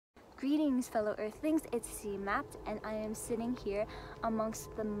Greetings, fellow Earthlings, it's C Mapped, and I am sitting here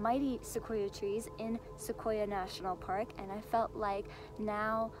amongst the mighty sequoia trees in Sequoia National Park, and I felt like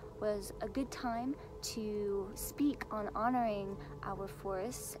now was a good time to speak on honoring our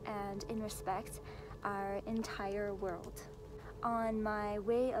forests and, in respect, our entire world. On my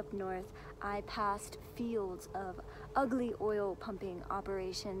way up north, I passed fields of ugly oil pumping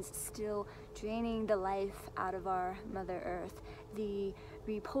operations still draining the life out of our Mother Earth, the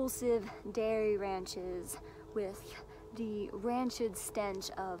repulsive dairy ranches with the rancid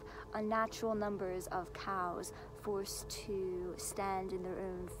stench of unnatural numbers of cows forced to stand in their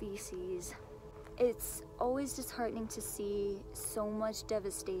own feces. It's always disheartening to see so much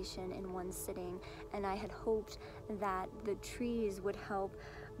devastation in one sitting, and I had hoped that the trees would help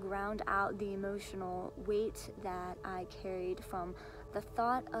ground out the emotional weight that I carried from the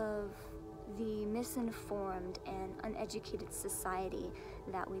thought of the misinformed and uneducated society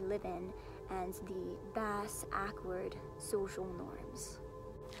that we live in and the backward social norms.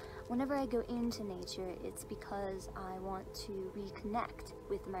 Whenever I go into nature, it's because I want to reconnect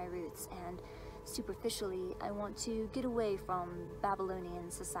with my roots, and superficially, I want to get away from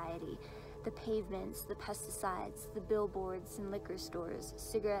Babylonian society, the pavements, the pesticides, the billboards and liquor stores,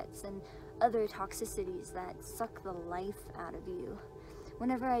 cigarettes and other toxicities that suck the life out of you.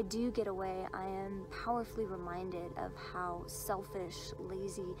 Whenever I do get away, I am powerfully reminded of how selfish,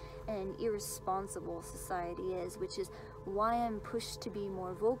 lazy, and irresponsible society is, which is why I'm pushed to be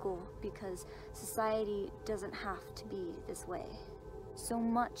more vocal, because society doesn't have to be this way. So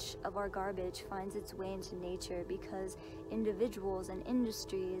much of our garbage finds its way into nature because individuals and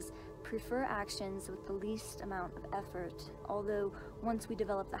industries prefer actions with the least amount of effort, although once we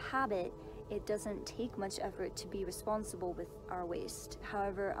develop the habit, it doesn't take much effort to be responsible with our waste.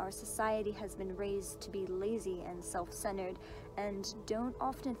 However, our society has been raised to be lazy and self-centered and don't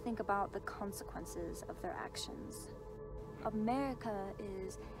often think about the consequences of their actions. America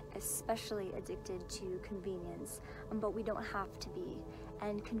is especially addicted to convenience, but we don't have to be.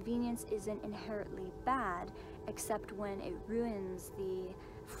 And convenience isn't inherently bad, except when it ruins the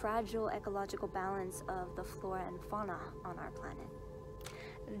fragile ecological balance of the flora and fauna on our planet.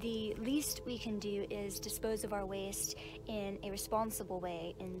 The least we can do is dispose of our waste in a responsible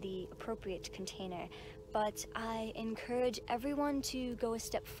way in the appropriate container. But I encourage everyone to go a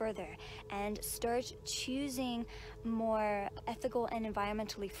step further and start choosing more ethical and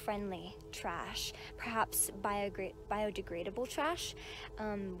environmentally friendly trash, perhaps biodegradable trash,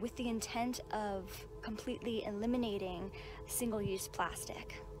 with the intent of completely eliminating single-use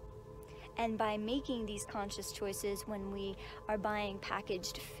plastic. And by making these conscious choices when we are buying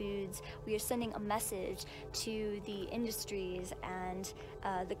packaged foods, we are sending a message to the industries and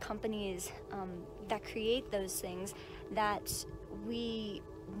the companies that create those things that we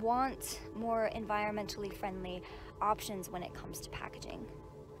want more environmentally friendly options when it comes to packaging.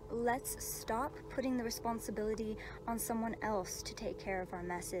 Let's stop putting the responsibility on someone else to take care of our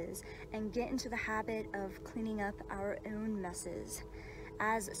messes and get into the habit of cleaning up our own messes.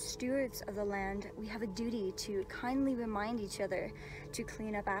 As stewards of the land, we have a duty to kindly remind each other to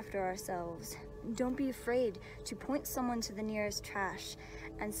clean up after ourselves. Don't be afraid to point someone to the nearest trash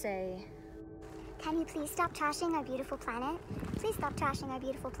and say, "Can you please stop trashing our beautiful planet? Please stop trashing our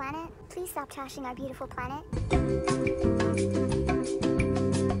beautiful planet. Please stop trashing our beautiful planet."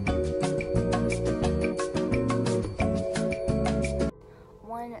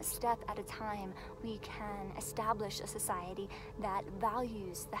 One step at a time, we can establish a society that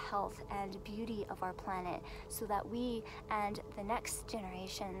values the health and beauty of our planet so that we and the next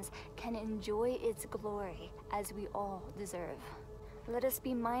generations can enjoy its glory as we all deserve. Let us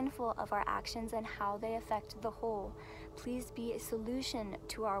be mindful of our actions and how they affect the whole. Please be a solution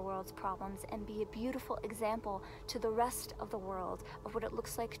to our world's problems and be a beautiful example to the rest of the world of what it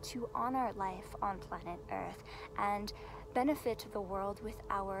looks like to honor life on planet Earth and benefit the world with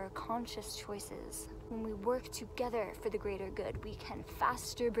our conscious choices. When we work together for the greater good, we can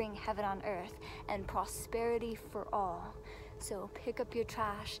faster bring heaven on earth and prosperity for all. So pick up your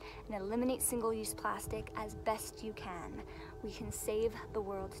trash and eliminate single-use plastic as best you can. We can save the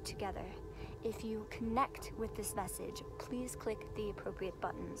world together. If you connect with this message, please click the appropriate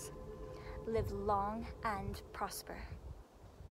buttons. Live long and prosper.